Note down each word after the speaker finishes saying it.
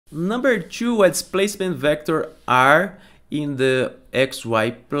Number 2, a displacement vector r in the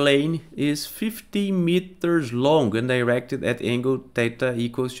xy plane is 50 meters long and directed at angle theta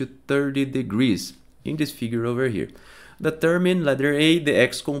equals to 30 degrees in this figure over here. Determine letter A, the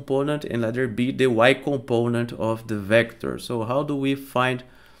x component, and letter B, the y component of the vector. So how do we find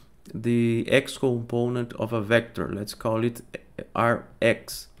the x component of a vector? Let's call it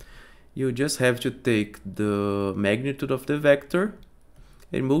Rx. You just have to take the magnitude of the vector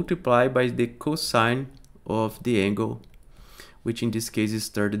and multiply by the cosine of the angle, which in this case is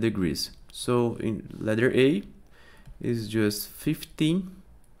 30 degrees. So in letter A is just 15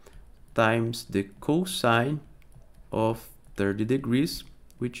 times the cosine of 30 degrees,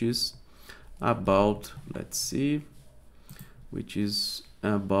 which is about, let's see, which is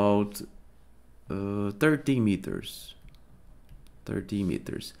about 13 meters. 13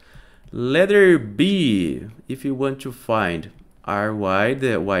 meters. Letter B, if you want to find Ry,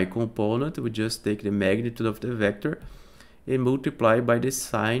 the y component, we just take the magnitude of the vector and multiply by the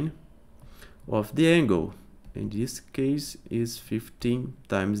sine of the angle. In this case is 15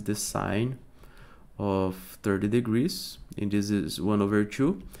 times the sine of 30 degrees, and this is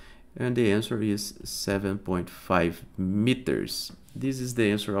 1/2, and the answer is 7.5 meters. This is the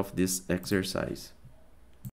answer of this exercise.